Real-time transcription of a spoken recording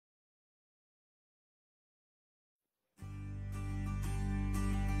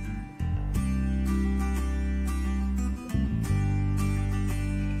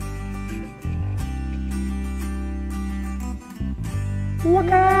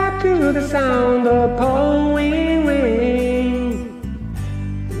Walk up to the sound of pouring rain.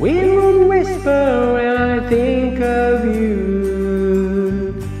 Wind would whisper when I think of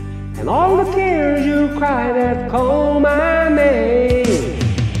you, and all the tears you cry that call my name.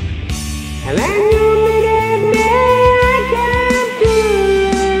 And then you needed me, I came to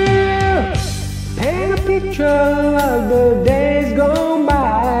paint a picture of the days gone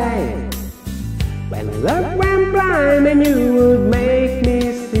by, when love went blind and you would make me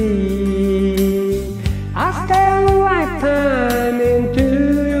see. I stared a lifetime into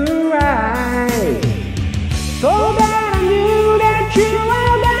your eyes, so that I knew that you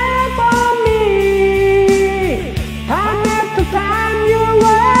were there for me. Time after time you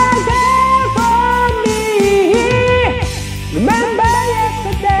were there for me. Remember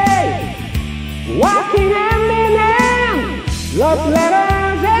yesterday, walking hand in hand, love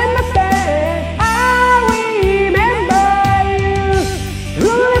letters and mistakes. I remember you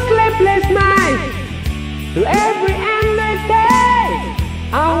through the sleepless night, through every endless day.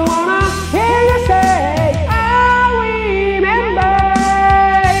 I wanna hear you say, I remember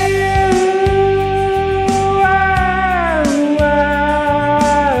you.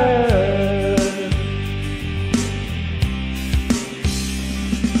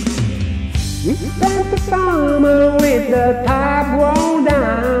 We spent the summer with the tide rolled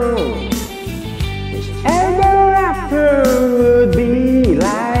down. Wish ever after would be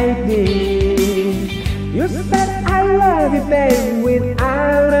like this. You said I love you, babe,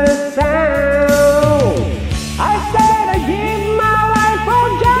 without a sound. I said I'd give my life for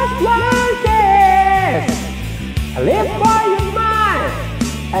just one kiss. I live for your smile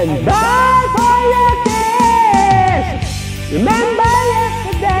and die for your kiss. Remember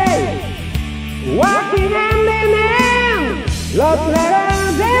yesterday, walking hand in hand, love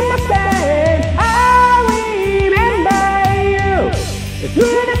letters in my stand. I remember you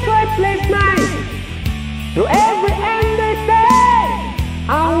through the sleepless night, through every endless day.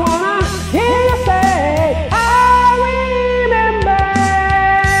 I wanna hear you say, I remember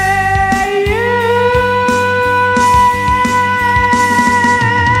you.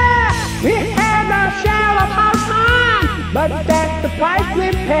 We had our share of hard times, but that's the price we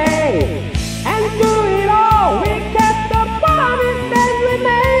pay. And through it all, we kept the promise that we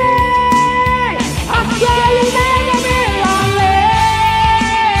made. I swear you'll never be lonely.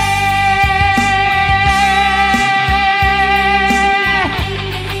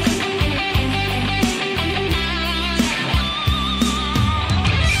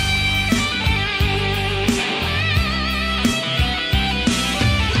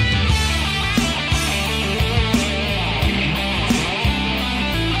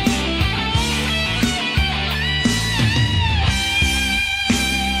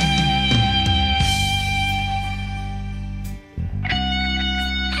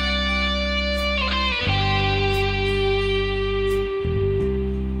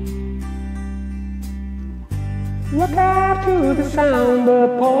 Walk up to the sound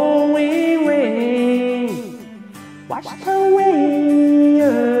of pouring rain. Washed away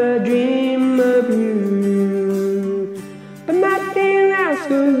a dream of you, but nothing else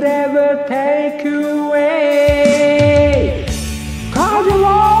could ever take you away. 'Cause you'll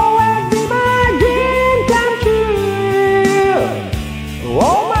always be my dream come true.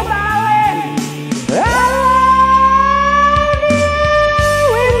 Oh my darling, I love you.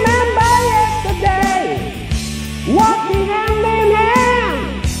 Remember yesterday, walking hand in hand,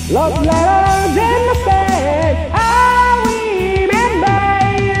 love letters in the sand. I remember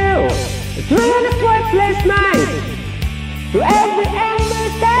you through the sleepless night, through every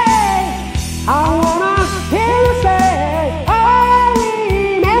endless day. I wanna hear you say, I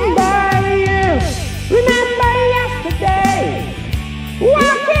remember you. Remember yesterday,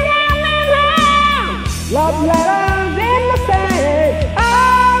 walking hand in hand, love letters.